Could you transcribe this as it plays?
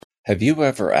Have you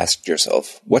ever asked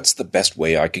yourself, what's the best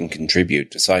way I can contribute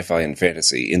to sci-fi and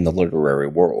fantasy in the literary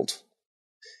world?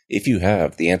 If you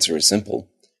have, the answer is simple.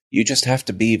 You just have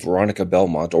to be Veronica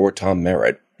Belmont or Tom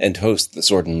Merritt and host the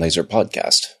Sword and Laser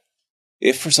podcast.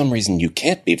 If for some reason you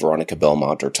can't be Veronica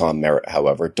Belmont or Tom Merritt,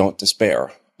 however, don't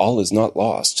despair. All is not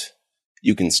lost.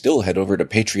 You can still head over to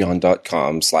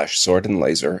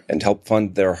patreon.com/swordandlaser and help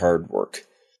fund their hard work.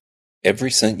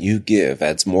 Every cent you give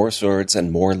adds more swords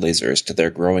and more lasers to their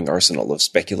growing arsenal of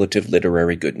speculative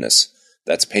literary goodness.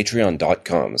 That's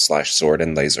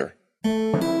patreon.com/swordandlaser.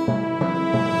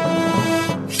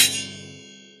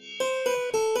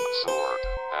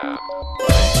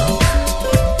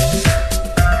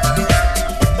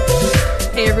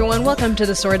 Hey everyone, welcome to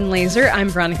the Sword and Laser. I'm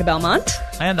Veronica Belmont.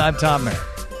 And I'm Tom Merritt.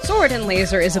 Sword and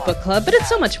Laser is a book club, but it's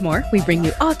so much more. We bring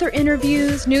you author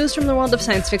interviews, news from the world of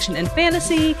science fiction and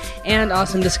fantasy, and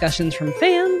awesome discussions from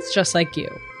fans just like you.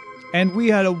 And we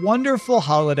had a wonderful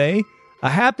holiday, a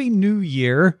happy new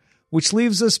year, which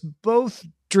leaves us both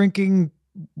drinking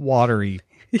watery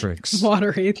drinks.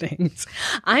 Watery things.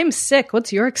 I'm sick.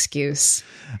 What's your excuse?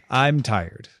 I'm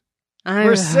tired.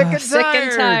 We're sick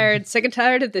and tired. Sick and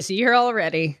tired of this year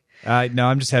already. No,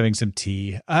 I'm just having some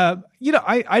tea. I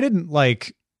didn't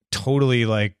totally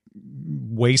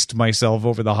waste myself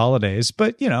over the holidays,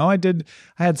 but I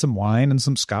had some wine and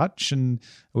some scotch and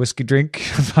a whiskey drink,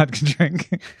 a vodka drink.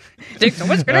 I drink the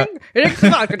whiskey drink, I drink the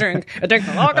vodka drink, I drink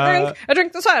the lager drink, I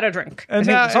drink the cider drink. And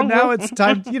now it's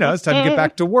time, it's time to get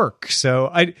back to work. So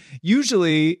I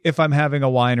usually, if I'm having a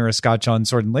wine or a scotch on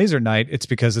Sword and Laser night, it's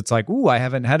because it's like, ooh, I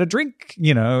haven't had a drink.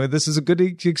 This is a good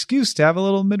excuse to have a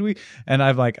little midweek. And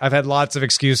I've had lots of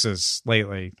excuses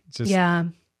lately.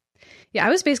 Yeah, I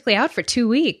was basically out for 2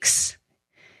 weeks.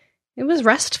 It was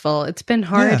restful. It's been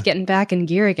hard getting back in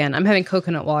gear again. I'm having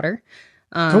coconut water.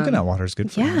 Coconut water is good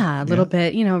for you. Yeah, a little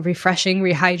bit, refreshing,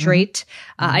 rehydrate.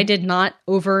 I did not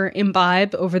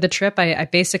imbibe over the trip. I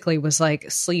basically was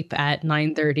sleep at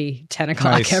 9:30, 10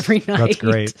 o'clock every night.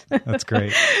 That's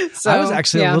great. So, I was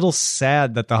actually a little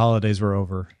sad that the holidays were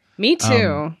over. Me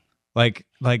too.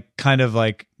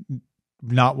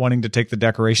 Not wanting to take the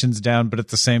decorations down, but at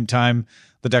the same time,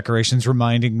 the decorations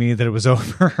reminding me that it was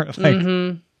over.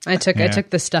 I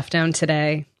took the stuff down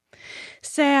today.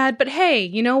 Sad, but hey,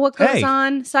 you know what goes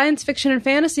on? Science fiction and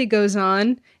fantasy goes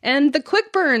on, and the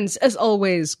quick burns, as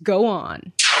always, go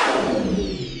on.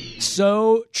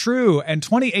 So true. And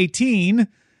 2018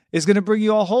 is going to bring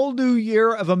you a whole new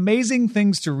year of amazing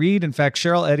things to read. In fact,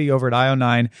 Cheryl Eddy over at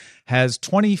IO9 has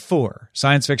 24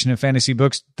 science fiction and fantasy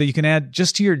books that you can add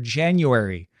just to your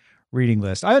January reading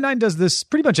list. IO9 does this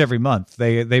pretty much every month.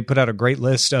 They put out a great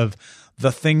list of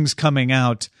the things coming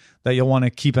out that you'll want to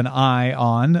keep an eye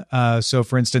on. So,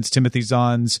 for instance, Timothy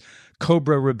Zahn's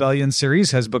Cobra Rebellion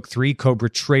series has book 3, Cobra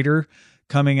Traitor,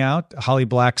 coming out. Holly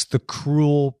Black's The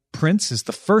Cruel Prince is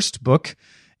the first book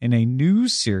in a new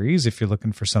series, if you're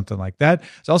looking for something like that.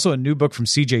 There's also a new book from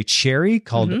CJ Cherry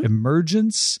called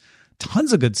Emergence.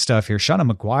 Tons of good stuff here.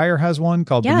 Shauna McGuire has one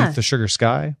called Beneath the Sugar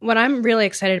Sky. What I'm really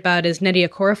excited about is Nnedi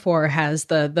Okorafor has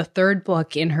the third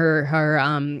book in her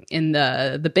in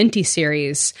the Binti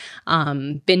series,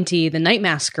 Binti the Night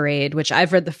Masquerade, which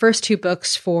I've read the first 2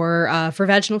 books for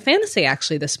Vaginal Fantasy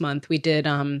actually this month. We did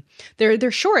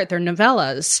they're short, they're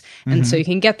novellas, and so you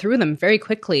can get through them very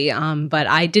quickly. But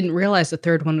I didn't realize the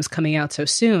third one was coming out so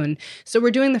soon. So we're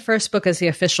doing the first book as the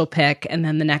official pick, and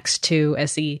then the next 2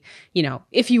 as the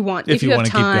if you have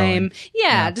time,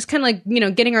 just kind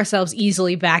of getting ourselves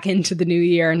easily back into the new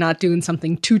year, not doing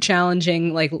something too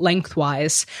challenging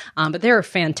lengthwise. But they're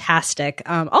fantastic.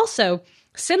 Also,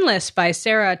 Sinless by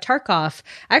Sarah Tarkoff.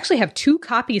 I actually have 2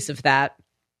 copies of that.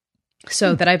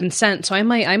 So that I've been sent. So I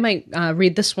might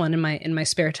read this one in my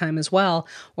spare time as well,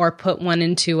 or put one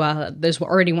into there's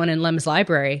already one in Lem's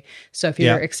library. So if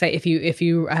you're excited, if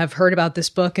you have heard about this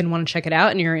book and want to check it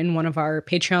out, and you're in one of our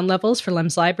Patreon levels for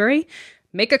Lem's library,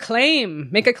 make a claim.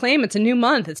 It's a new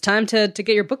month. It's time to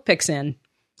get your book picks in.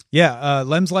 Yeah,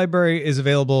 Lem's library is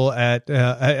available at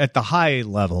the high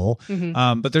level,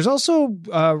 but there's also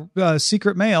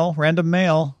secret mail, random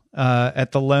mail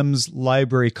at the Lem's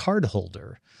library card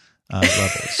holder level.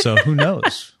 So who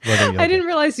knows whether I didn't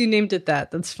realize you named it that.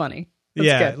 That's funny.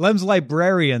 That's good. Lem's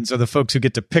librarians are the folks who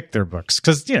get to pick their books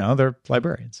because, they're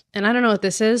librarians. And I don't know what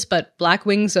this is, but Black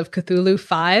Wings of Cthulhu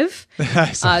 5,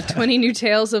 20 New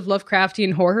Tales of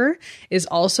Lovecraftian Horror is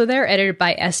also there, edited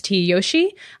by S.T.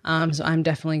 Yoshi. So I'm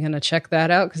definitely going to check that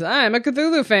out because I'm a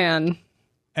Cthulhu fan.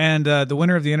 And the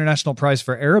winner of the International Prize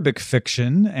for Arabic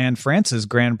Fiction and France's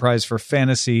Grand Prize for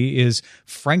Fantasy is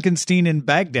Frankenstein in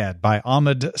Baghdad by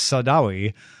Ahmed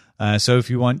Sadawi. So if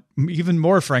you want even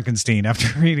more Frankenstein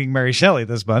after reading Mary Shelley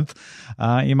this month,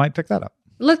 you might pick that up.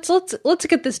 Let's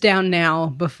get this down now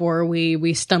before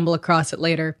we stumble across it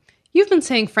later. You've been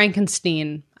saying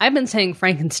Frankenstein. I've been saying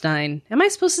Frankenstein. Am I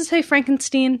supposed to say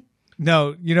Frankenstein?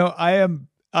 No, I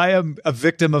am a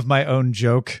victim of my own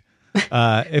joke.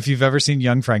 If you've ever seen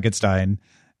Young Frankenstein,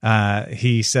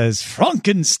 he says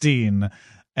Frankenstein.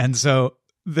 And so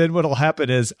then what'll happen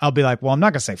is I'll be like, well, I'm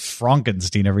not going to say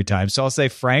Frankenstein every time. So I'll say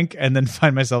Frank and then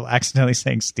find myself accidentally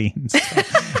saying Steen. So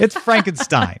it's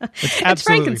Frankenstein. It's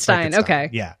Frankenstein. Okay.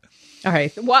 Yeah. All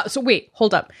right. Wow. So wait,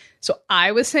 hold up. So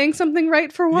I was saying something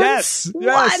right for once? Yes.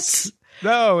 What?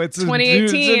 No, it's 2018.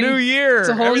 It's a new year. It's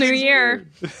a whole new year.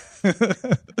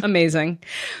 Amazing.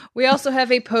 We also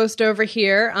have a post over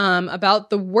here about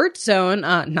the Word Zone.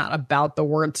 Not about the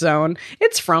Word Zone.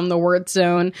 It's from the Word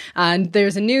Zone.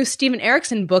 There's a new Steven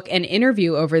Erikson book and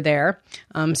interview over there.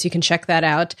 So you can check that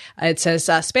out. It says,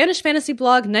 Spanish fantasy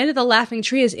blog Night of the Laughing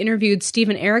Tree has interviewed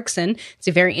Steven Erikson. It's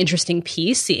a very interesting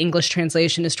piece. The English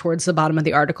translation is towards the bottom of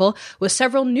the article with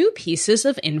several new pieces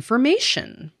of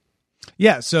information.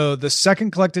 Yeah, so the second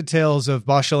collected tales of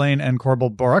Bauchelain and Corbel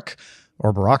Barak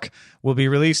will be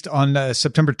released on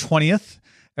September 20th.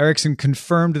 Erikson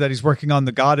confirmed that he's working on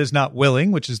The God Is Not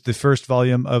Willing, which is the first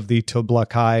volume of the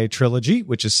Toblakai trilogy,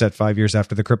 which is set 5 years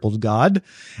after The Crippled God,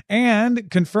 and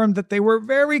confirmed that they were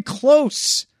very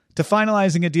close to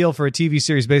finalizing a deal for a TV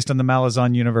series based on the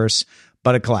Malazan universe,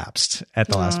 but it collapsed at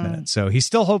the last minute. So he's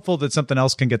still hopeful that something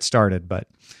else can get started, but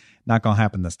not going to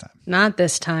happen this time. Not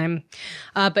this time.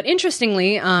 But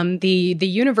interestingly, the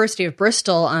University of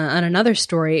Bristol on another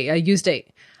story used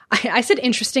I said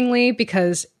interestingly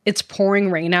because it's pouring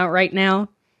rain out right now.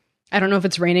 I don't know if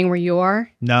it's raining where you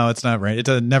are. No, it's not rain. It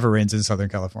never rains in Southern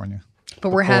California. But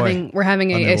we're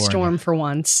having a storm for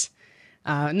once.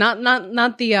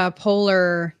 Not the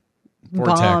polar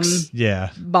vortex.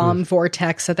 bomb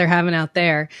vortex that they're having out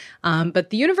there. But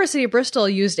the University of Bristol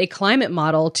used a climate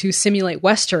model to simulate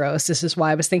Westeros. This is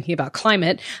why I was thinking about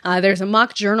climate. There's a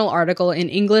mock journal article in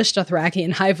English, Dothraki,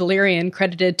 and High Valyrian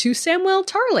credited to Samuel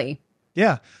Tarley.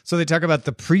 Yeah. So they talk about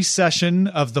the precession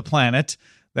of the planet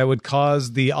that would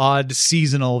cause the odd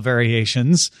seasonal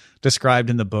variations described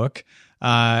in the book,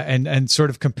 and sort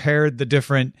of compared the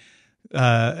different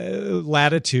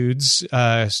latitudes,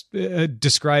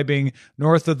 describing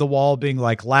north of the wall being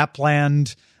like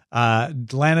Lapland,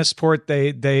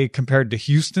 Lannisport they compared to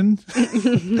Houston.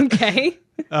 Okay.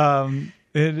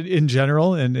 In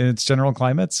general, in its general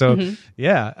climate. So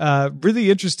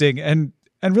really interesting and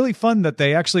really fun that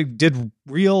they actually did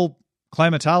real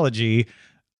climatology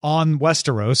on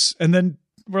Westeros, and then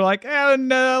we're like, and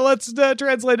let's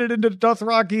translate it into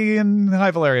Dothraki and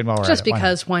High Valyrian while we're just at it.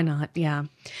 Because why not? Yeah,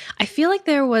 I feel like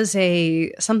there was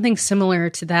something similar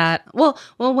to that. Well,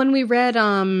 when we read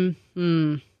what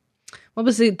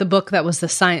was the book that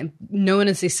was known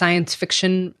as the science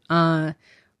fiction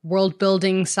world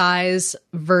building size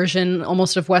version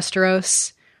almost of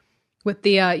Westeros with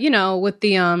the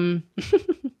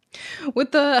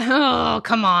oh,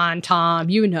 come on, Tom,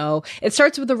 it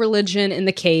starts with the religion in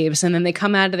the caves, and then they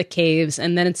come out of the caves,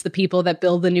 and then it's the people that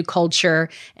build the new culture,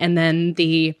 and then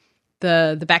the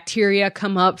bacteria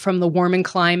come up from the warming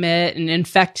climate and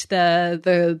infect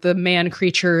the man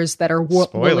creatures that are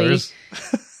spoilers.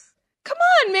 Come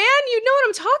on, man, you know what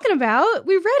I'm talking about.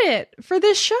 We read it for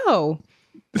this show.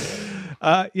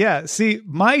 Yeah. See,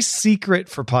 my secret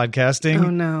for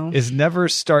podcasting is never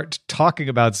start talking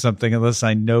about something unless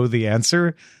I know the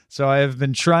answer. So I have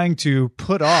been trying to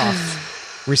put off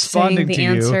responding to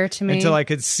you until I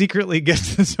could secretly get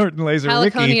to certain laser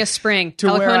Heliconia Spring.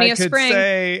 To where I could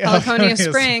say Heliconia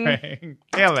Spring.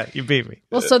 Damn it, you beat me.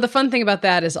 Well, so the fun thing about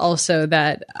that is also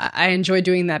that I enjoy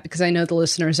doing that because I know the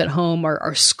listeners at home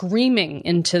are screaming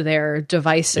into their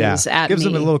devices at me. Gives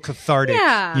them a little cathartic,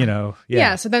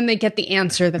 Yeah, so then they get the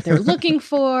answer that they're looking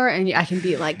for, and I can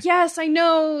be like, yes, I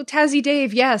know, Tazzy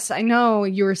Dave, yes, I know,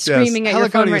 you're screaming at your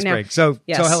phone right now. So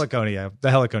Heliconia, the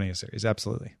Heliconia series,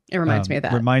 absolutely. It reminds me of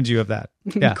that. Reminds you of that.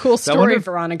 Yeah. Cool story,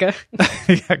 Veronica.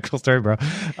 Yeah, cool story, bro.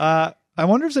 I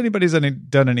wonder if anybody's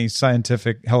done any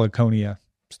scientific Heliconia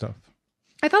stuff.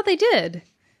 I thought they did.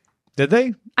 Did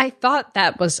they? I thought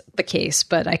that was the case,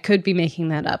 but I could be making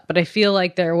that up. But I feel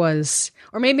like there was,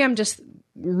 or maybe I'm just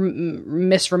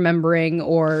misremembering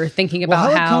or thinking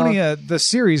about Heliconia, the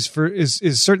series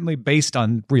is certainly based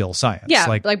on real science. Yeah,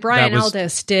 like Brian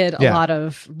Aldiss did a lot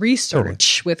of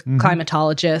research with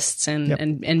climatologists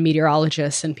and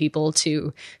meteorologists and people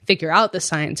to figure out the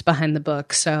science behind the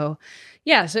book. So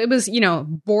Yeah, so it was,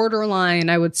 borderline,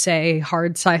 I would say,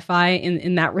 hard sci-fi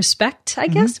in that respect, I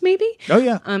guess, maybe. Oh,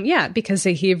 yeah. Yeah, because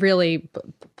he really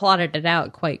plotted it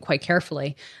out quite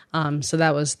carefully. So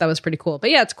that was pretty cool. But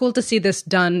yeah, it's cool to see this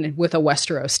done with a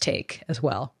Westeros take as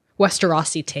well.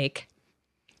 Westerosi take,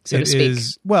 so to speak.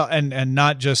 Well, and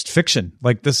not just fiction.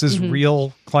 Like, this is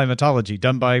real climatology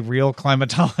done by real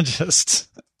climatologists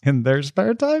in their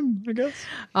spare time, I guess.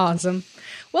 Awesome.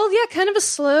 Well, yeah, kind of a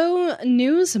slow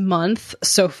news month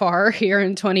so far here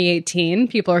in 2018.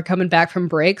 People are coming back from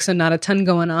break, so not a ton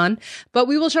going on. But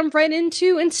we will jump right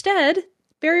into, instead,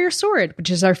 Barrier Sword, which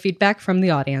is our feedback from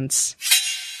the audience.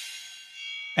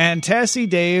 And Tassie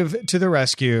Dave to the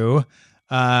rescue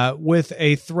with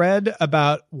a thread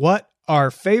about what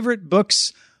our favorite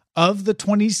books of the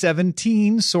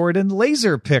 2017 Sword and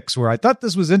Laser picks were. I thought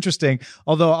this was interesting,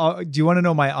 although do you want to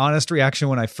know my honest reaction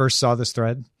when I first saw this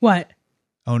thread? What?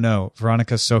 Oh no,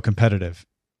 Veronica's so competitive.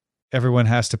 Everyone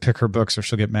has to pick her books or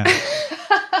she'll get mad.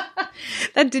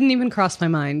 That didn't even cross my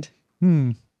mind.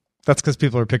 That's because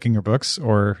people are picking your books,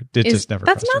 or did just never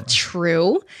That's cross your not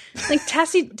true. Like,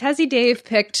 Tassie Dave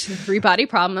picked Three Body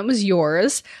Problem, that was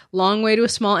yours. Long Way to a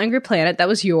Small Angry Planet, that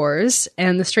was yours.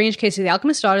 And The Strange Case of the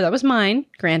Alchemist's Daughter, that was mine,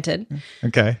 granted.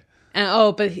 Okay.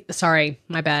 And, sorry,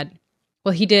 my bad.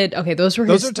 Well, he did. Okay, those were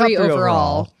his top three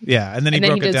overall. Yeah, and then he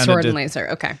broke it did down Sword into and Laser.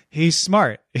 Okay. He's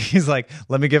smart. He's like,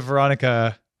 let me give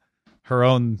Veronica her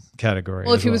own category.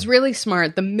 Well, if he was really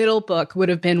smart, the middle book would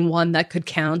have been one that could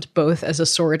count both as a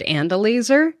sword and a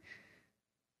laser.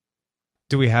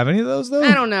 Do we have any of those, though?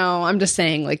 I don't know. I'm just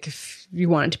saying, like, if you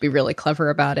wanted to be really clever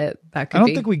about it, that could be. I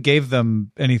don't think we gave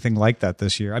them anything like that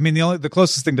this year. I mean, the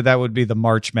closest thing to that would be the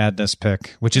March Madness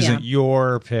pick, which isn't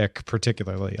your pick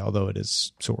particularly, although it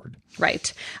is sword.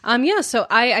 Right. Yeah, so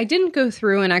I didn't go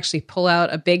through and actually pull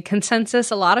out a big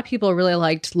consensus. A lot of people really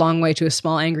liked Long Way to a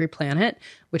Small Angry Planet,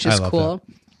 which is cool.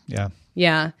 That.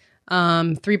 Yeah.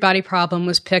 Three Body Problem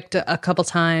was picked a couple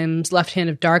times. Left Hand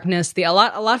of Darkness, a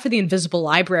lot for the Invisible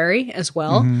Library as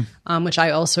well, which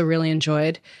I also really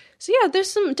enjoyed. So yeah,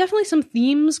 there's definitely some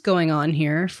themes going on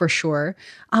here for sure.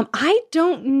 I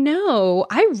don't know.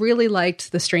 I really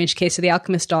liked The Strange Case of the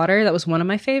Alchemist's Daughter. That was one of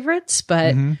my favorites,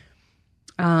 but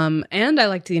and I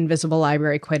liked the Invisible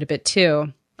Library quite a bit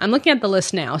too. I'm looking at the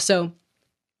list now. So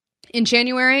in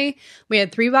January, we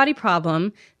had Three Body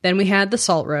Problem, then we had The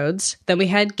Salt Roads, then we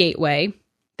had Gateway,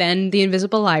 then The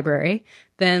Invisible Library,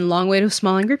 then Long Way to a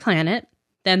Small Angry Planet,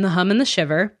 then The Hum and the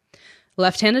Shiver,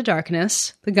 Left Hand of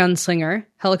Darkness, The Gunslinger,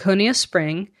 Heliconia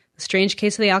Spring, The Strange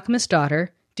Case of the Alchemist's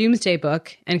Daughter, Doomsday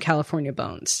Book, and California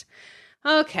Bones.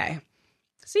 Okay.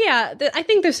 So yeah, I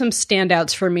think there's some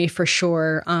standouts for me for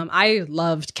sure. I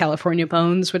loved California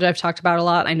Bones, which I've talked about a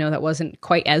lot. I know that wasn't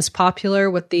quite as popular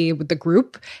with the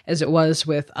group as it was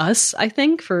with us, I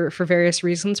think, for various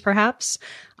reasons, perhaps.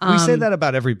 We say that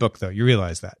about every book, though. You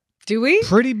realize that. Do we?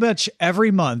 Pretty much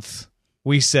every month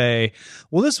we say,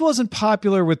 well, this wasn't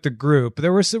popular with the group.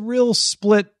 There was a real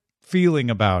split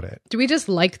feeling about it. Do we just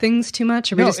like things too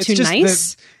much? Are we just too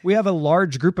nice? We have a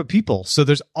large group of people, so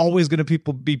there's always going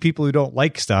to be people who don't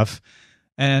like stuff,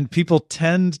 and people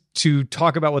tend to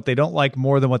talk about what they don't like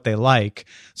more than what they like.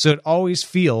 So it always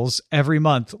feels every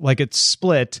month like it's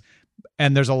split,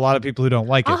 and there's a lot of people who don't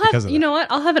like it because of that. You know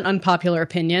what? I'll have an unpopular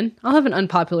opinion. I'll have an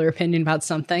unpopular opinion about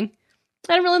something.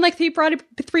 I don't really like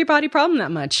Three Body Problem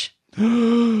that much.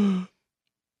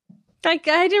 I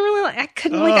didn't really I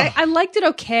couldn't I liked it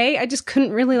okay. I just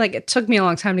couldn't really it took me a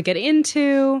long time to get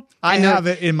into. I have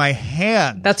it in my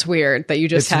hand. That's weird that you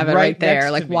just have it right there.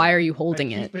 Like, why are you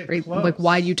holding it? Like,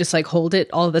 why you just hold it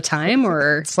all the time?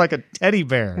 Or it's like a teddy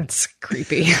bear. It's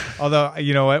creepy. Although,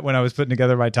 you know what? When I was putting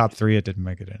together my top 3, it didn't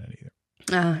make it in it either.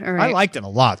 All right. I liked it a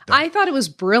lot, though. I thought it was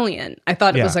brilliant. I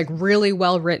thought it was really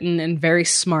well written and very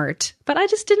smart, but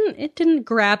it didn't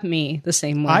grab me the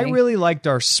same way. I really liked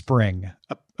our spring,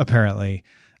 apparently.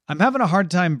 I'm having a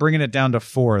hard time bringing it down to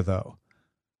 4, though.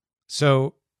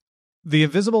 So The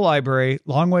Invisible Library,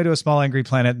 Long Way to a Small Angry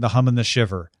Planet, and The Hum and the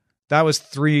Shiver. That was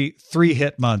three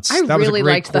hit months. That really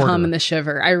liked quarter. The Hum and the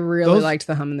Shiver. I really liked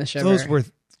The Hum and the Shiver. Those were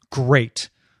great.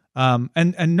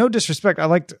 And no disrespect, I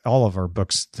liked all of our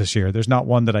books this year. There's not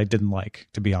one that I didn't like,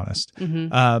 to be honest.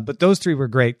 But those 3 were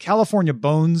great. California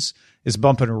Bones is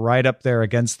bumping right up there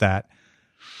against that.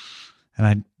 And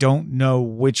I don't know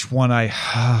which one I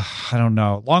don't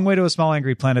know. Long Way to a Small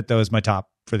Angry Planet, though, is my top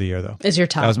for the year, though. Is your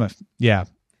top? That was yeah.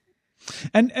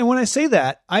 And when I say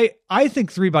that, I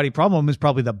think Three Body Problem is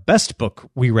probably the best book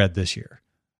we read this year.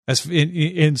 As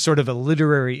in sort of a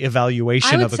literary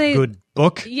evaluation of a good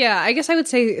book. Yeah, I guess I would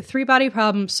say Three Body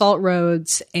Problem, Salt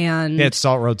Roads, and... Yeah, it's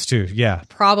Salt Roads too, yeah.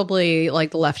 Probably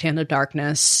The Left Hand of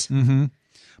Darkness. Mm-hmm.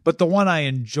 but the one I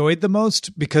enjoyed the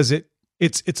most because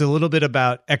it's a little bit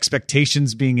about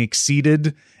expectations being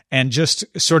exceeded and just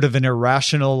sort of an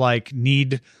irrational like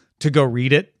need to go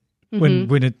read it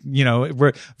when it, you know,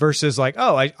 versus like,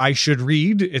 oh, I should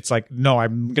read. It's like, no,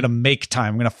 I'm going to make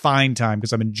time. I'm going to find time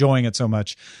because I'm enjoying it so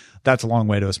much. That's a long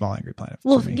way to a Small Angry Planet.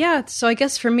 Well, yeah. So I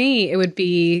guess for me, it would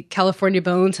be California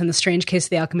Bones and The Strange Case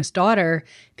of the Alchemist's Daughter,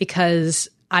 because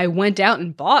I went out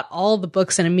and bought all the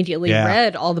books and immediately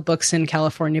read all the books in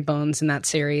California Bones in that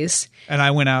series. And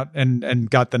I went out and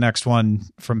got the next one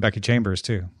from Becky Chambers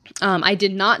too. I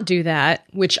did not do that,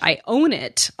 which I own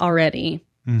it already.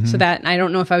 So that I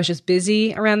don't know if I was just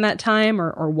busy around that time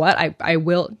or what. I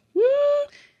will.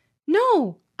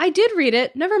 No, I did read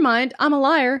it. Never mind. I'm a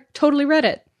liar. Totally read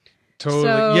it. Totally.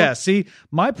 So, yeah. See,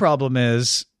 my problem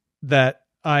is that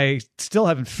I still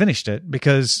haven't finished it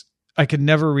because I could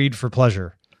never read for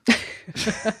pleasure.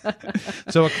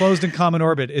 So A Closed and Common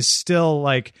Orbit is still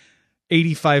like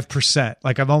 85%.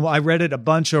 Like I read it a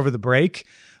bunch over the break.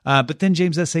 But then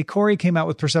James S.A. Corey came out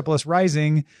with Persepolis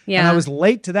Rising, and I was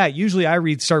late to that. Usually I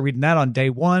start reading that on day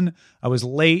one. I was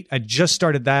late. I just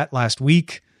started that last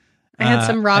week. I had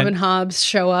some Robin Hobbs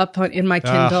show up in my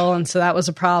Kindle, and so that was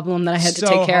a problem that I had to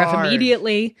take care of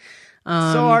immediately. So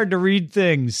hard to read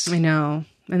things. I know.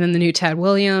 And then the new Tad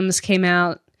Williams came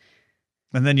out.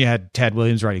 And then you had Tad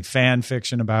Williams writing fan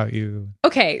fiction about you.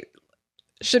 Okay.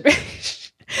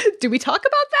 Do we talk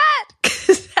about that?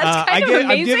 'Cause that's kind of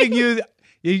amazing. I'm giving you...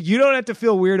 You don't have to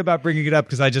feel weird about bringing it up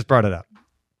because I just brought it up.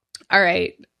 All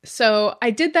right. So I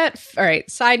did that. All right.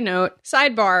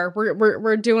 Sidebar.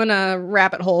 We're doing a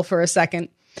rabbit hole for a second.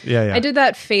 Yeah. I did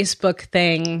that Facebook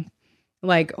thing,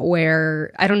 like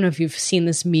where, I don't know if you've seen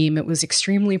this meme. It was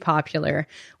extremely popular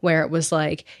where it was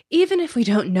like, even if we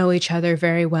don't know each other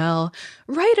very well,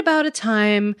 write about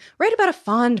a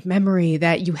fond memory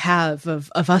that you have of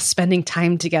us spending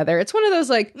time together. It's one of those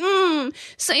like,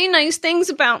 say nice things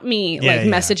about me,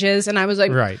 messages. And I was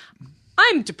like, right.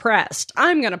 I'm depressed.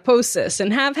 I'm going to post this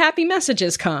and have happy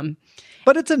messages come.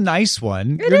 But it's a nice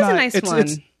one. It is a nice one.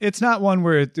 It's not one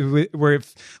where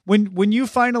when you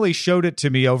finally showed it to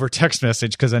me over text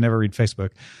message, because I never read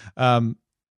Facebook,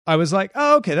 I was like,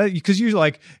 oh, okay, because you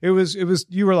like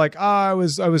you were like, oh, I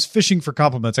was fishing for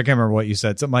compliments. I can't remember what you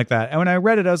said, something like that. And when I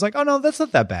read it, I was like, oh no, that's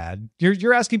not that bad.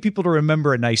 You're asking people to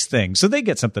remember a nice thing, so they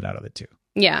get something out of it too.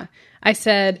 Yeah, I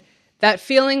said. That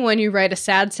feeling when you write a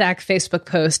sad sack Facebook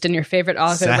post and your favorite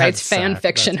author writes fan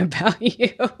fiction about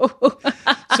you.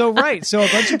 So a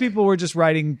bunch of people were just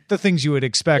writing the things you would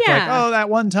expect. Yeah. Like, oh, that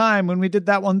one time when we did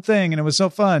that one thing and it was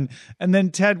so fun. And then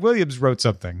Tad Williams wrote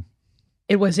something.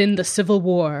 It was in the Civil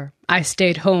War. I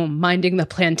stayed home minding the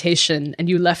plantation and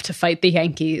you left to fight the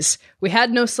Yankees. We had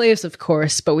no slaves, of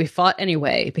course, but we fought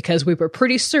anyway because we were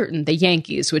pretty certain the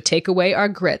Yankees would take away our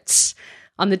grits.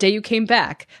 On the day you came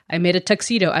back, I made a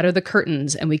tuxedo out of the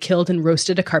curtains and we killed and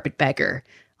roasted a carpetbagger.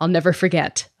 I'll never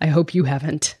forget. I hope you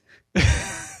haven't.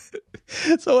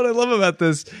 So what I love about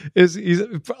this is he's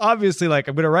obviously like,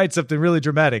 I'm going to write something really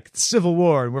dramatic. It's Civil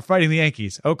War and we're fighting the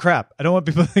Yankees. Oh, crap. I don't want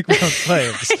people to think we own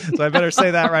slaves. So I better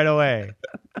say that right away.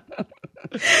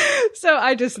 So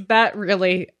I just, that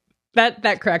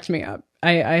cracked me up.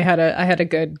 I had a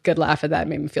good laugh at that. It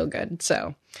made me feel good.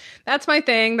 So that's my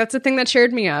thing. That's the thing that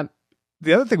cheered me up.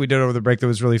 The other thing we did over the break that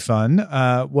was really fun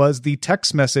was the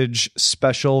text message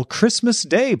special Christmas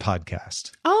Day podcast.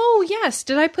 Oh, yes.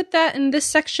 Did I put that in this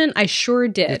section? I sure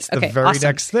did. It's the very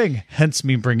next thing, hence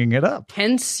me bringing it up.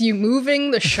 Hence you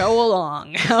moving the show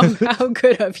along. How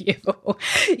good of you.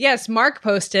 Yes, Mark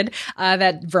posted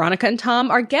that Veronica and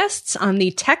Tom are guests on the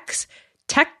text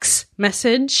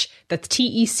message, that's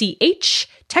TECH,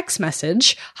 text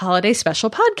message, holiday special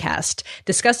podcast,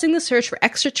 discussing the search for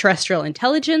extraterrestrial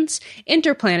intelligence,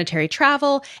 interplanetary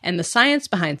travel, and the science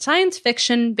behind science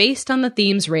fiction based on the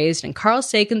themes raised in Carl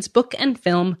Sagan's book and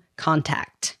film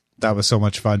Contact. That was so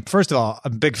much fun. First of all,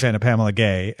 I'm a big fan of Pamela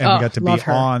Gay, and we got to be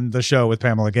on the show with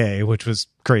Pamela Gay, which was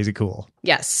crazy cool.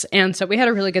 Yes, and so we had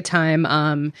a really good time.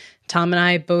 Tom and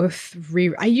I both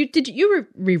reread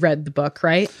the book,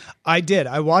 right? I did.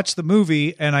 I watched the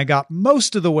movie, and I got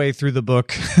most of the way through the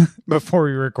book before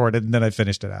we recorded, and then I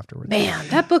finished it afterwards. Man,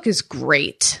 that book is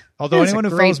great. Although anyone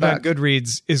who follows me on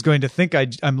Goodreads is going to think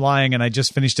I'm lying and I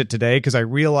just finished it today because I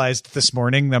realized this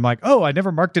morning that I'm like, oh, I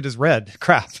never marked it as read.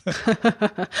 Crap.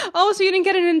 Oh, so you didn't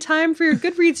get it in time for your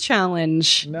Goodreads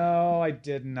challenge? No, I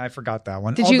didn't. I forgot that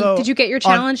one. Did you get your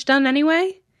challenge done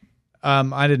anyway?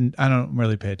 I didn't. I don't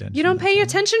really pay attention. You don't pay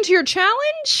attention to your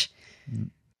challenge?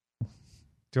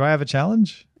 Do I have a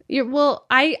challenge? Well,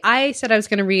 I said I was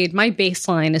going to read. My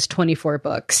baseline is 24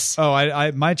 books.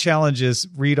 Oh, my challenge is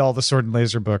read all the Sword and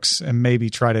Laser books and maybe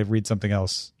try to read something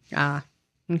else. Ah,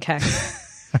 okay.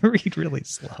 I read really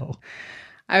slow.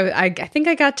 I think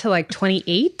I got to like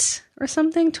 28 or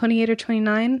something, 28 or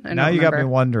 29. Now you got me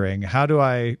wondering, how do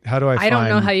I I don't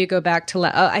know how you go back to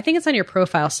I think it's on your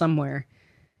profile somewhere.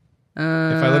 If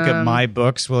I look at my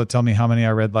books, will it tell me how many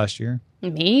I read last year?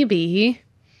 Maybe.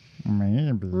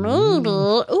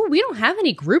 Oh, we don't have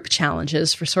any group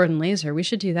challenges for Sword and Laser. We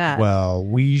should do that. Well,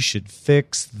 we should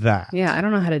fix that. Yeah, I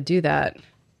don't know how to do that.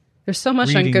 There's so much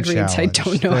Reading on Goodreads challenge. I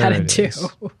don't know There how to it do. is.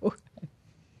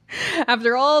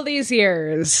 After all these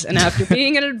years and after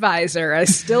being an advisor, I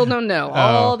still don't know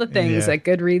all the things that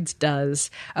Goodreads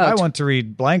does. I want to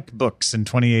read blank books in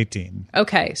 2018.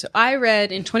 Okay, so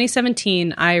in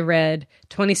 2017, I read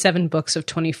 27 books of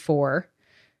 24.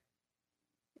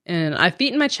 And I've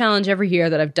beaten my challenge every year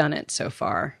that I've done it so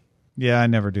far. Yeah, I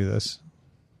never do this.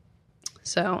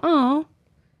 So,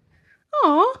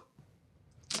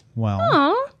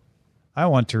 Well, I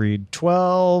want to read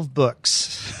 12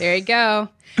 books. There you go.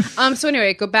 So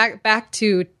anyway, go back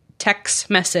to Tech's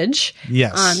message.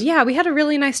 Yes. Yeah, we had a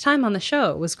really nice time on the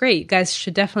show. It was great. You guys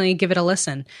should definitely give it a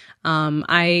listen.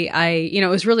 It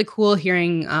was really cool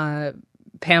hearing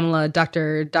Pamela,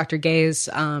 Dr. Gay's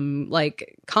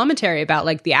commentary about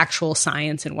like the actual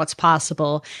science and what's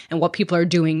possible and what people are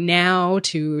doing now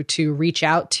to reach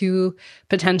out to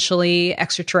potentially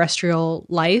extraterrestrial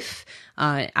life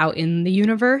out in the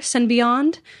universe and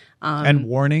beyond. And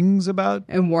warnings about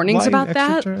that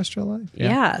extraterrestrial life.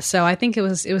 Yeah. So I think it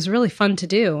was really fun to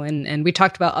do, and we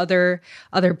talked about other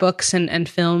books and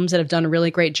films that have done a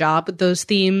really great job with those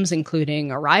themes,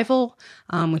 including Arrival,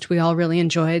 which we all really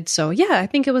enjoyed. So yeah, I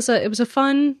think it was a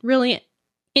fun, really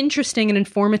interesting and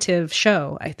informative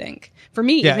show. I think for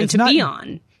me even to be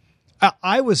on.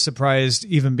 I was surprised,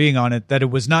 even being on it, that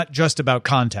it was not just about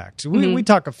contact. We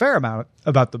talk a fair amount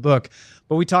about the book,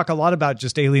 but we talk a lot about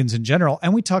just aliens in general,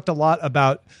 and we talked a lot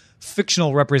about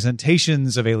fictional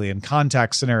representations of alien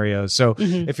contact scenarios. So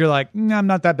if you're like, I'm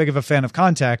not that big of a fan of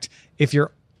Contact, if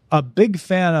you're a big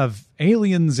fan of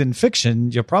aliens in fiction,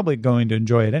 you're probably going to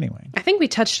enjoy it anyway. I think we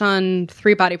touched on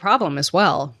Three-Body Problem as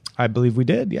well. I believe we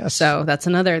did, yes. So that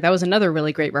was another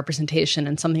really great representation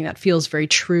and something that feels very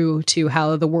true to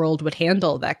how the world would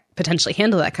potentially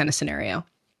handle that kind of scenario.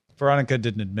 Veronica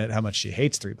didn't admit how much she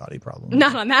hates Three-Body Problem.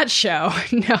 Not on that show,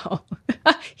 no.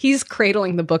 He's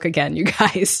cradling the book again, you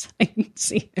guys. I can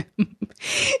see him.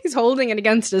 He's holding it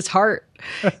against his heart.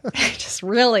 It just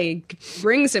really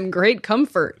brings him great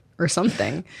comfort or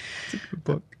something. It's a good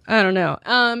book. I don't know.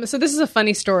 So this is a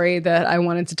funny story that I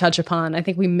wanted to touch upon. I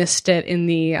think we missed it in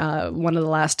the one of the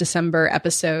last December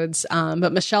episodes.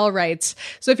 But Michelle writes,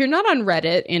 so if you're not on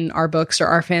Reddit in our books or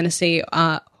our fantasy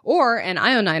or an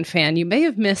IO9 fan, you may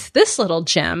have missed this little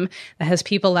gem that has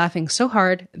people laughing so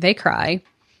hard they cry.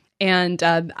 And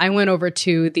I went over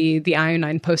to the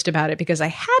IO9 post about it because I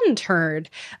hadn't heard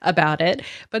about it.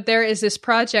 But there is this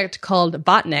project called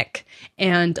Botnik,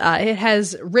 and it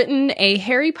has written a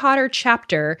Harry Potter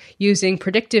chapter using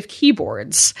predictive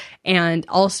keyboards, and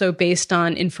also based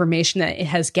on information that it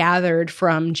has gathered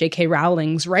from J.K.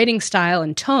 Rowling's writing style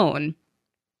and tone.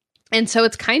 And so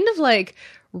it's kind of like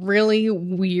really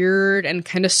weird and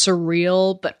kind of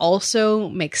surreal, but also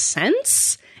makes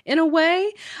sense in a way.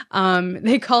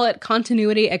 They call it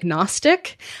continuity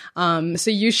agnostic.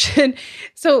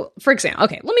 So for example,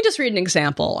 okay, let me just read an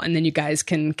example and then you guys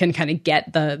can kind of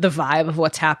get the vibe of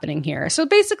what's happening here. So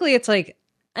basically it's like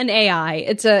an AI.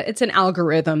 It's an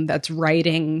algorithm that's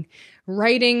writing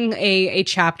a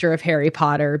chapter of Harry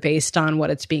Potter based on what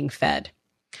it's being fed.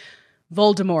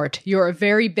 Voldemort, you're a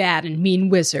very bad and mean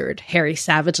wizard, Harry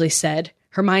savagely said.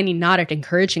 Hermione nodded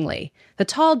encouragingly. The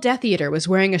tall Death Eater was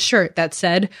wearing a shirt that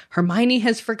said, Hermione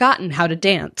has forgotten how to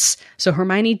dance, so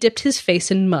Hermione dipped his face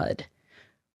in mud.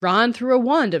 Ron threw a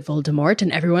wand at Voldemort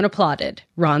and everyone applauded.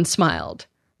 Ron smiled.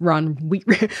 Ron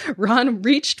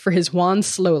reached for his wand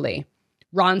slowly.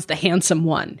 Ron's the handsome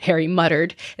one, Harry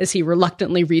muttered as he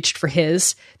reluctantly reached for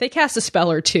his. They cast a spell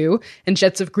or two, and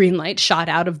jets of green light shot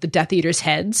out of the Death Eater's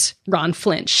heads. Ron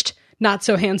flinched. Not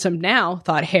so handsome now,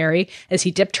 thought Harry, as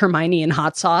he dipped Hermione in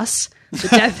hot sauce.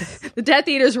 The Death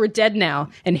Eaters were dead now,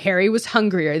 and Harry was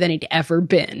hungrier than he'd ever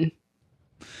been.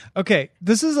 Okay,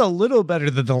 this is a little better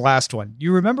than the last one.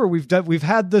 You remember we've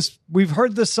heard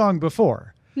this song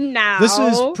before. No. This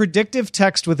is predictive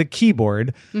text with a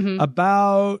keyboard.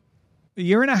 About a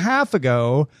year and a half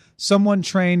ago, someone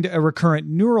trained a recurrent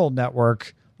neural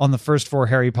network on the first 4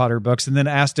 Harry Potter books and then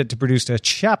asked it to produce a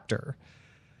chapter.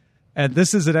 And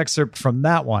this is an excerpt from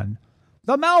that one.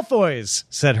 The Malfoys,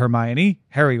 said Hermione.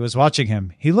 Harry was watching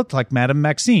him. He looked like Madame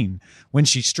Maxine when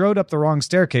she strode up the wrong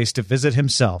staircase to visit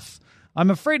himself. I'm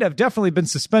afraid I've definitely been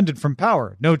suspended from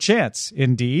power. No chance.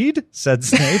 Indeed, said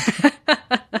Snape.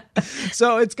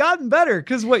 So it's gotten better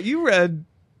because what you read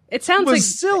it sounds was like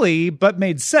silly but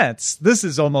made sense. This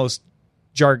is almost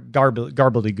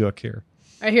garbledy-gook here.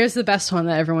 All right, here's the best one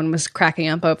that everyone was cracking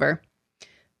up over.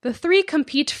 The three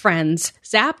compete friends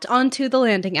zapped onto the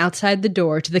landing outside the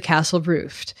door to the castle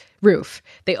roof.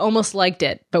 They almost liked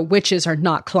it, but witches are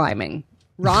not climbing.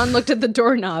 Ron looked at the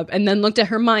doorknob and then looked at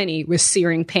Hermione with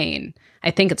searing pain.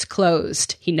 I think it's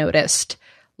closed, he noticed.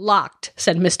 Locked,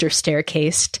 said Mr.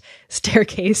 Staircase,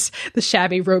 the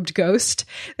shabby-robed ghost.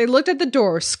 They looked at the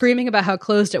door, screaming about how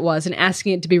closed it was and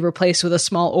asking it to be replaced with a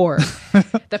small orb.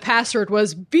 The password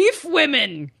was beef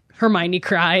women, Hermione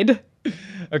cried.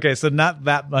 Okay, so not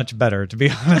that much better, to be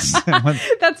honest.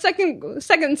 That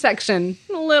second section,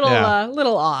 a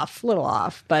little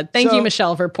off. But thank you,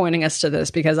 Michelle, for pointing us to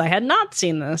this because I had not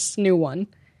seen this new one.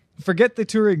 Forget the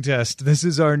Turing test. This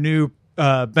is our new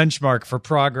benchmark for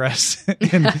progress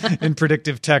in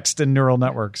predictive text and neural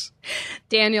networks.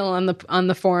 Daniel on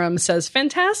the forum says,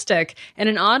 fantastic. In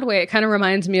an odd way, it kind of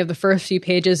reminds me of the first few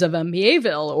pages of a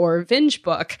Mieville or Vinge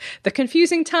book, the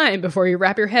confusing time before you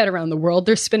wrap your head around the world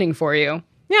they're spinning for you.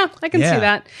 Yeah, I can see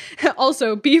that.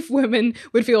 Also, beef women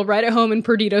would feel right at home in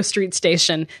Perdido Street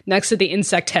Station, next to the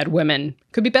insect head women.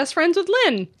 Could be best friends with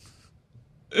Lynn.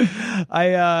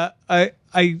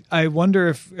 I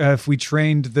wonder if we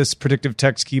trained this predictive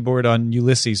text keyboard on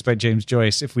Ulysses by James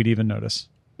Joyce, if we'd even notice.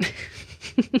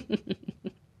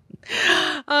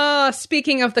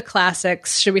 Speaking of the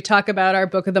classics, should we talk about our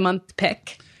book of the month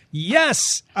pick?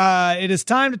 Yes, it is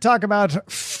time to talk about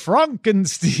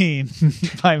Frankenstein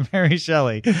by Mary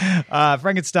Shelley.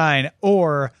 Frankenstein,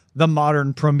 or The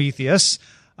Modern Prometheus,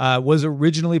 was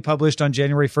originally published on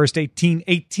January 1st,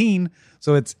 1818,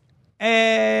 so it's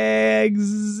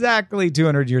exactly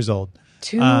 200 years old.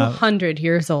 200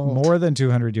 years old. More than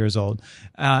 200 years old.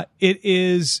 It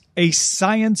is a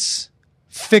science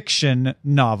fiction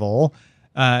novel.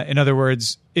 In other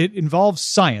words, it involves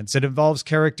science. It involves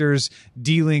characters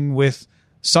dealing with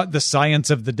the science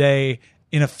of the day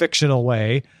in a fictional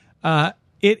way.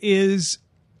 It is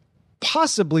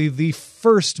possibly the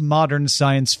first modern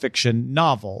science fiction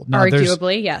novel. Now,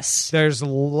 arguably, yes. There's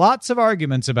lots of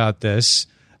arguments about this.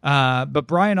 But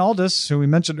Brian Aldiss, who we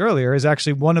mentioned earlier, is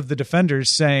actually one of the defenders,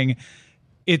 saying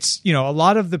it's, a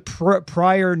lot of the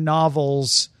prior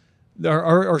novels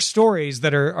or stories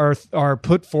that are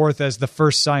put forth as the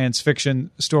first science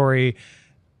fiction story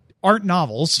aren't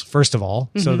novels, first of all,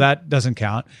 so that doesn't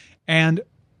count. And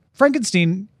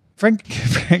Frankenstein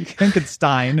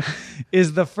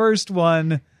is the first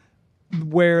one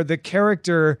where the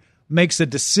character makes a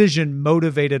decision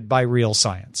motivated by real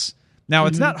science. Now,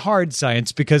 it's not hard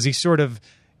science because he sort of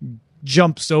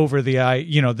jumps over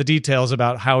the details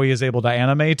about how he is able to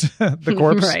animate the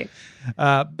corpse. Right.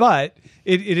 But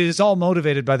it is all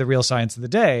motivated by the real science of the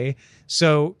day.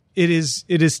 So it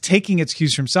is taking its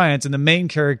cues from science, and the main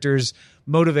character's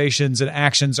motivations and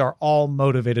actions are all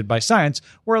motivated by science,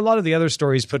 where a lot of the other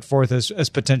stories put forth as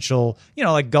potential,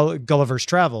 like Gulliver's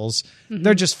Travels,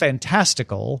 they're just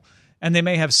fantastical. And they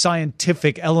may have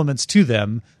scientific elements to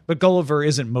them, but Gulliver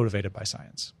isn't motivated by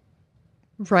science.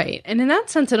 Right. And in that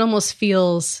sense, it almost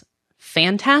feels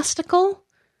fantastical,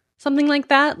 something like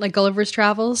that, like Gulliver's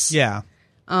Travels. Yeah.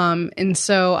 And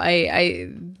so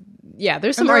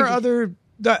there's some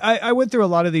I went through a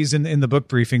lot of these in the book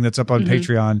briefing that's up on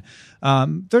Patreon.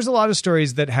 There's a lot of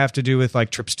stories that have to do with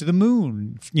like trips to the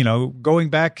moon,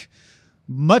 going back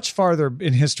much farther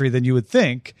in history than you would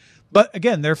think. But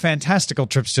again, they're fantastical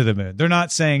trips to the moon. They're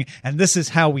not saying, and this is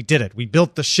how we did it. We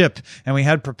built the ship and we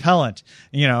had propellant.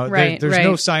 There's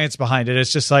no science behind it.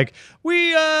 It's just like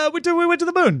we went to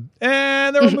the moon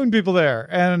and there were moon people there,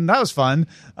 and that was fun.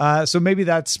 So maybe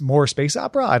that's more space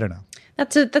opera. I don't know.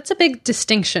 That's a big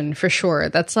distinction for sure.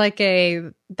 That's like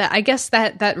I guess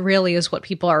that really is what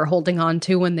people are holding on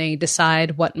to when they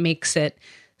decide what makes it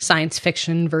science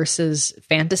fiction versus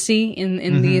fantasy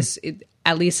in these,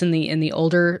 at least in the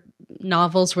older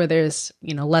novels where there's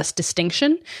less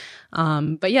distinction.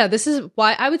 But yeah, this is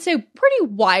why I would say pretty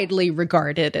widely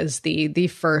regarded as the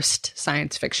first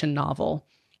science fiction novel,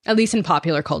 at least in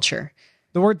popular culture.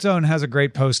 The Word Zone has a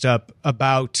great post up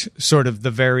about sort of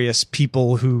the various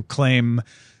people who claim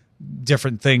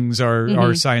different things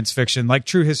are science fiction, like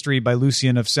True History by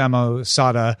Lucian of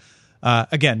Samosata.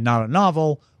 Again, not a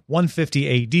novel.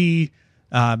 150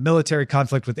 AD, military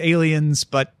conflict with aliens,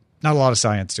 but Not a lot of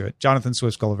science to it. Jonathan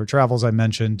Swift's Gulliver Travels, I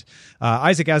mentioned.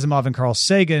 Isaac Asimov and Carl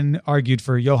Sagan argued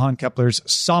for Johann Kepler's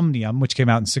Somnium, which came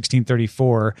out in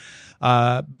 1634.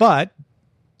 But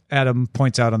Adam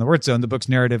points out on the Word Zone, the book's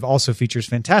narrative also features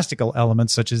fantastical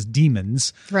elements such as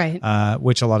demons, right?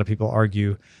 Which a lot of people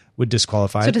argue would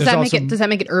disqualify. So does that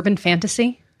make it urban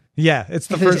fantasy? Yeah, it's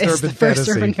the first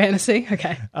urban fantasy.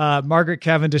 Okay. Margaret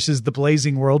Cavendish's The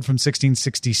Blazing World from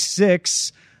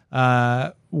 1666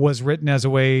 was written as a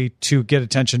way to get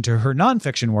attention to her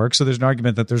nonfiction work. So there's an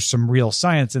argument that there's some real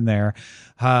science in there.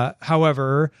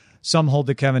 However, some hold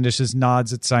that Cavendish's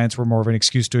nods at science were more of an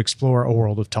excuse to explore a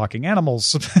world of talking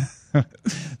animals.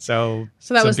 So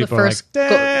that was the first.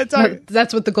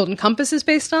 That's what the Golden Compass is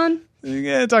based on.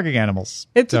 Yeah, talking animals.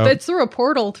 It's through a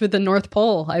portal through the North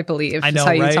Pole, I believe. I know,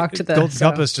 how right? You talk to the Golden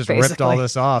Compass just basically ripped all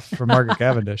this off from Margaret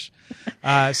Cavendish.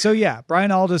 So yeah,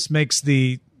 Brian Aldiss makes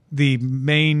the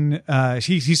main.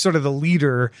 He's sort of the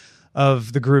leader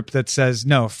of the group that says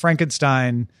no,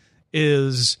 Frankenstein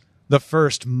is the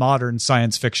first modern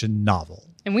science fiction novel.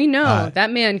 And we know that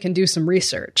man can do some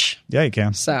research. Yeah, he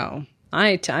can. So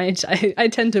I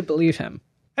tend to believe him.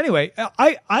 Anyway,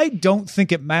 I don't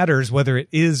think it matters whether it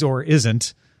is or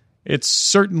isn't. It's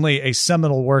certainly a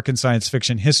seminal work in science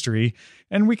fiction history,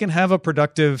 and we can have a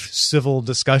productive civil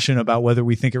discussion about whether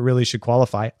we think it really should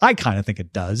qualify. I kind of think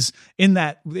it does in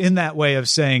that way of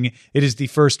saying it is the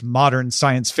first modern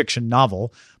science fiction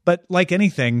novel. But like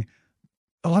anything,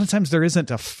 a lot of times there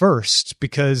isn't a first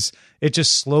because it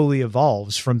just slowly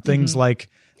evolves from things like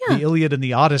the Iliad and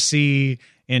the Odyssey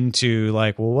into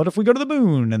like, well, what if we go to the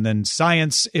moon? And then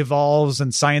science evolves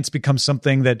and science becomes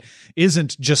something that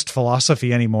isn't just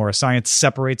philosophy anymore. Science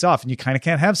separates off and you kind of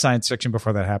can't have science fiction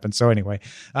before that happens. So anyway,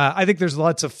 I think there's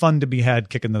lots of fun to be had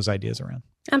kicking those ideas around.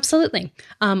 Absolutely.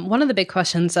 One of the big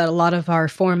questions that a lot of our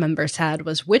forum members had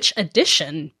was which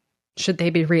edition should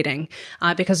they be reading?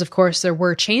 Because, of course, there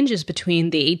were changes between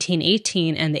the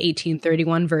 1818 and the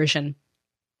 1831 version.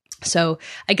 So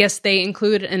I guess they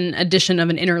include an addition of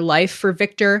an inner life for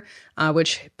Victor,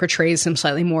 which portrays him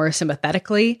slightly more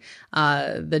sympathetically,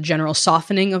 the general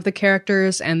softening of the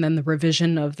characters, and then the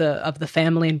revision of the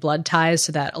family and blood ties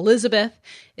so that Elizabeth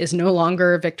is no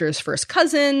longer Victor's first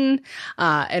cousin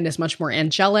and is much more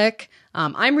angelic.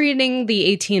 I'm reading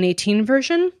the 1818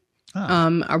 version.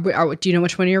 Do you know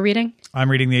which one you're reading?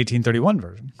 I'm reading the 1831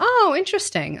 version. Oh,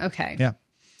 interesting. Okay. Yeah.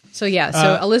 So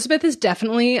Elizabeth is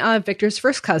definitely Victor's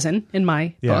first cousin in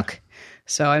my book.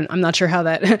 So I'm not sure how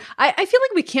that. I feel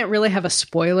like we can't really have a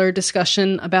spoiler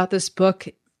discussion about this book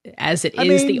as it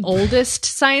is the oldest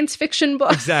science fiction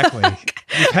book. Exactly.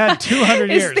 You've had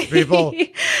 200 years, people.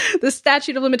 The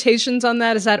statute of limitations on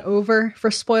that, is that over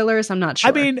for spoilers? I'm not sure.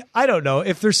 I mean, I don't know.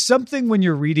 If there's something when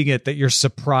you're reading it that you're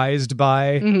surprised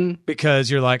by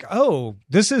because you're like, oh,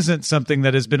 this isn't something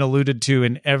that has been alluded to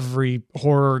in every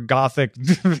horror gothic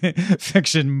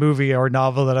fiction movie or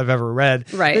novel that I've ever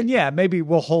read, right? Then yeah, maybe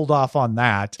we'll hold off on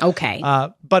that. Okay.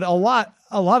 But a lot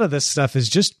of this stuff is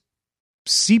just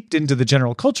seeped into the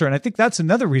general culture. And I think that's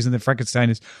another reason that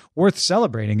Frankenstein is worth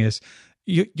celebrating is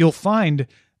you'll find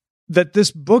that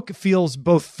this book feels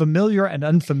both familiar and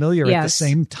unfamiliar at the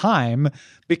same time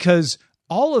because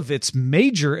all of its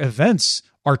major events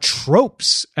are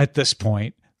tropes at this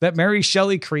point that Mary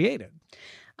Shelley created.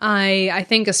 I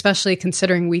think especially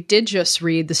considering we did just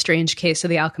read The Strange Case of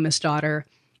the Alchemist's Daughter,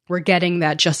 we're getting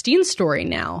that Justine story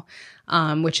now.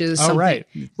 Which is something,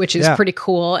 which is pretty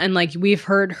cool. And like we've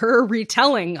heard her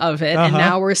retelling of it, and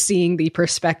now we're seeing the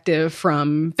perspective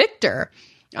from Victor.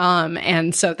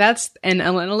 And so that's and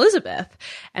Elizabeth.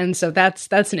 And so that's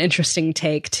an interesting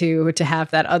take to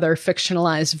have that other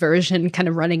fictionalized version kind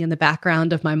of running in the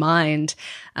background of my mind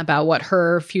about what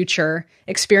her future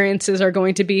experiences are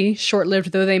going to be,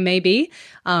 short-lived though they may be.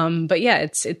 But yeah,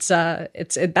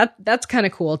 that's kind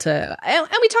of cool and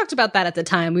we talked about that at the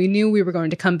time. We knew we were going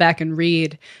to come back and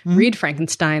read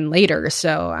Frankenstein later.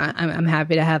 So I'm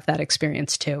happy to have that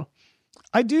experience too.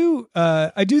 I do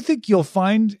think you'll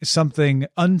find something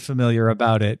unfamiliar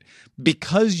about it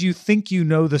because you think you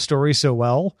know the story so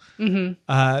well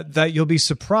that you'll be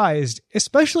surprised,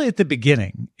 especially at the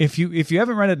beginning. If you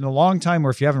haven't read it in a long time or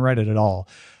if you haven't read it at all,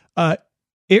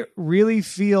 it really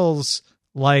feels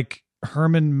like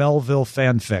Herman Melville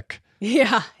fanfic.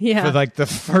 Yeah. For like the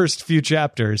first few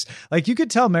chapters, like you could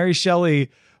tell Mary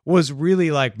Shelley was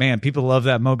really like, man, people love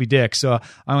that Moby Dick. So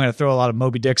I'm going to throw a lot of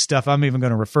Moby Dick stuff. I'm even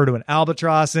going to refer to an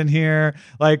albatross in here.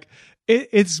 Like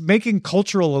it's making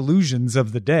cultural allusions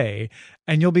of the day,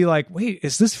 and you'll be like, wait,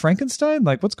 is this Frankenstein?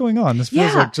 Like, what's going on? This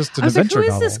feels like just an adventure who is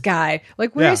novel. this guy?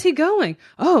 Like, where is he going?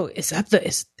 Oh, is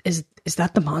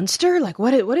that the monster? Like,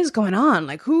 what is going on?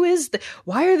 Like,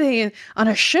 why are they on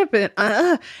a ship?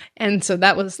 And so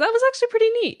that was actually pretty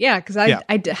neat. Yeah. Cause I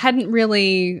hadn't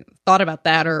really thought about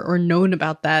that or known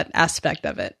about that aspect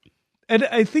of it. And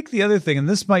I think the other thing, and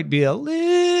this might be a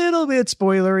little bit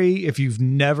spoilery if you've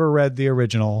never read the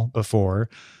original before,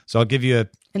 so I'll give you a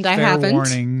fair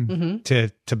warning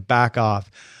to back off.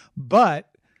 But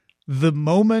the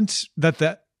moment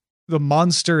that the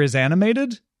monster is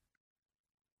animated,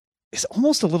 it's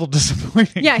almost a little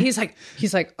disappointing. Yeah, he's like,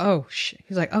 oh shit.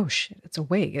 He's like, oh shit, it's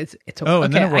awake. It's oh,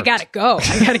 okay. I gotta go.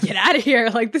 I gotta get out of here.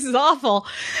 Like, this is awful.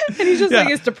 And he's just like,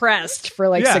 is depressed for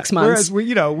like 6 months.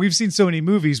 Whereas we've seen so many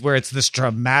movies where it's this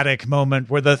dramatic moment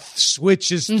where the switch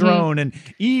is thrown and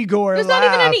Igor There's laughs.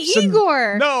 not even any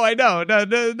Igor. No, I know. No,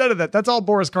 none of that. That's all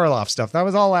Boris Karloff stuff. That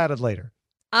was all added later.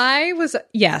 I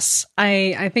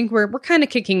think we're kind of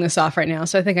kicking this off right now,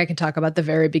 so I think I can talk about the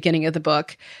very beginning of the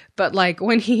book. But like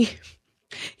when he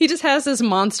just has this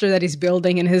monster that he's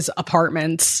building in his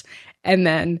apartments, and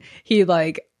then he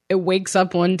it wakes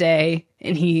up one day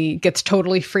and he gets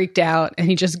totally freaked out and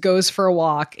he just goes for a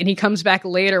walk, and he comes back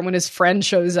later when his friend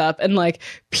shows up and like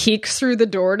peeks through the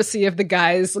door to see if the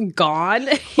guy's gone.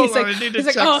 He's like,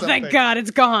 oh, thank God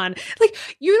it's gone. Like,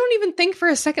 you don't even think for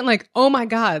a second like, oh my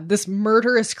God, this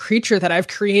murderous creature that I've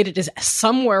created is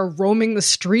somewhere roaming the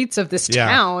streets of this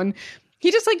town.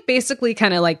 He just like basically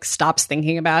kind of like stops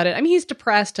thinking about it. I mean, he's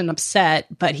depressed and upset,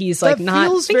 but he's like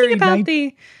not thinking about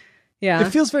It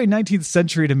feels very 19th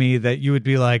century to me that you would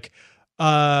be like,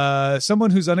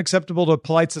 someone who's unacceptable to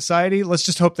polite society, let's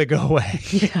just hope they go away.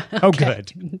 Yeah, okay. Oh,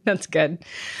 good. That's good.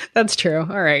 That's true.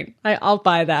 All right. I'll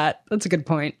buy that. That's a good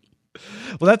point.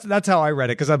 Well, that's how I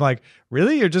read it, because I'm like,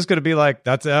 really? You're just going to be like,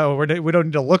 we don't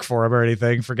need to look for him or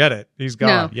anything. Forget it. He's gone.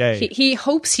 No, Yay. He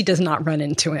hopes he does not run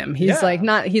into him. He's like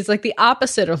the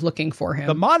opposite of looking for him.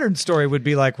 The modern story would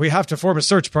be like, we have to form a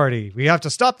search party. We have to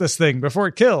stop this thing before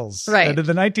it kills. Right. And in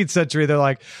the 19th century, they're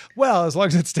like, well, as long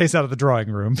as it stays out of the drawing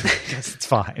room, I guess it's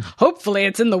fine. Hopefully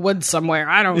it's in the woods somewhere.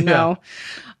 I don't know.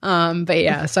 But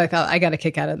yeah, so I thought I got a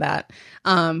kick out of that.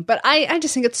 But I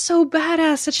just think it's so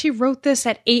badass that she wrote this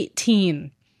at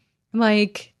 18.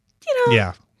 Like,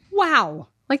 wow.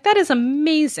 Like, that is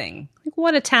amazing. Like,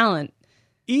 what a talent.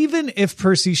 Even if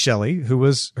Percy Shelley, who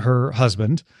was her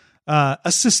husband,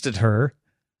 assisted her,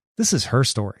 this is her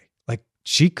story. Like,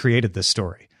 she created this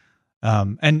story.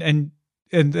 And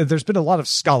there's been a lot of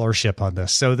scholarship on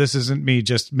this. So this isn't me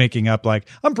just making up like,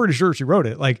 I'm pretty sure she wrote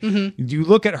it. Like, you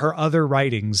look at her other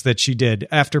writings that she did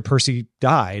after Percy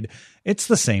died, it's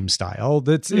the same style.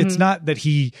 It's not that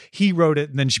he wrote it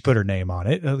and then she put her name on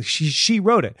it. She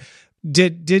wrote it.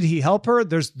 Did he help her?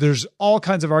 There's all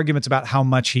kinds of arguments about how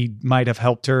much he might have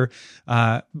helped her.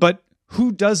 But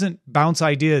who doesn't bounce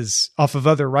ideas off of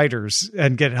other writers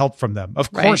and get help from them?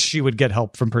 Of course she would get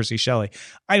help from Percy Shelley.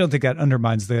 I don't think that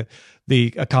undermines the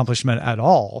accomplishment at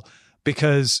all,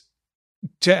 because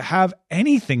to have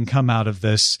anything come out of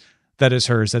this that is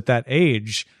hers at that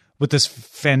age with this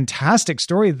fantastic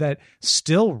story that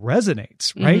still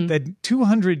resonates, right? That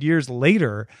 200 years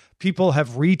later, people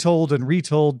have retold and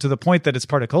retold to the point that it's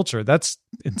part of culture. That's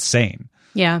insane.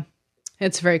 Yeah.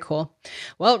 It's very cool.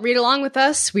 Well, read along with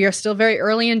us. We are still very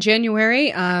early in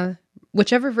January.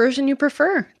 Whichever version you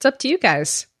prefer, it's up to you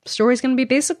guys. Story's going to be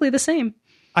basically the same.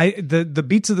 The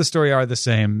beats of the story are the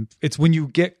same. It's when you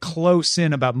get close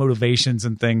in about motivations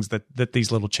and things that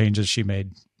these little changes she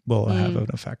made will have an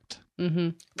effect.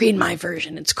 Read my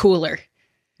version. It's cooler.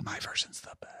 My version's the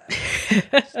best.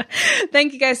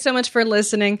 Thank you guys so much for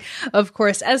listening. Of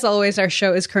course, as always, our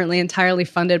show is currently entirely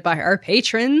funded by our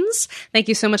patrons. Thank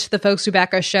you so much to the folks who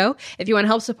back our show. If you want to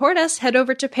help support us, head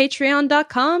over to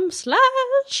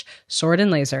patreon.com/Sword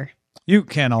and Laser. You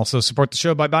can also support the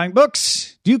show by buying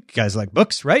books. You guys like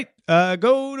books, right?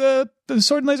 Go to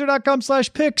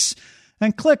swordandlaser.com/picks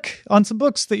and click on some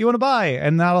books that you want to buy,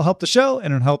 and that'll help the show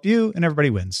and it'll help you, and everybody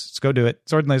wins. Let's go do it.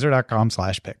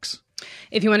 swordandlaser.com/picks.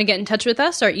 If you want to get in touch with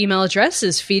us, our email address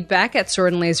is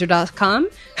feedback@swordandlaser.com.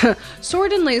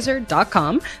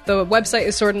 swordandlaser.com. The website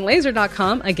is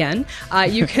swordandlaser.com. Again,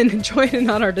 you can join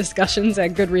in on our discussions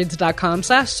at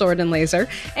goodreads.com/swordandlaser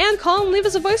and call and leave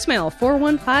us a voicemail,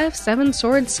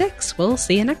 415-7-SWORD-6. We'll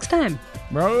see you next time.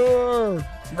 Roar.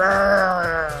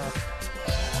 Roar.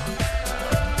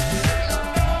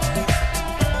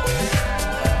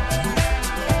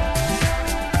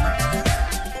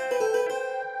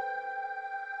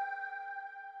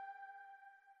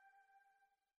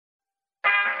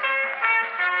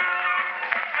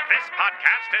 This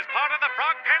podcast is part of the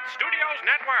Frog Pants Studios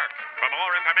Network. For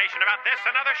more information about this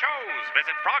and other shows,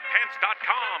 visit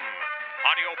frogpants.com.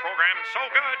 Audio program so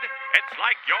good, it's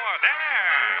like you're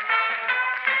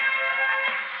there.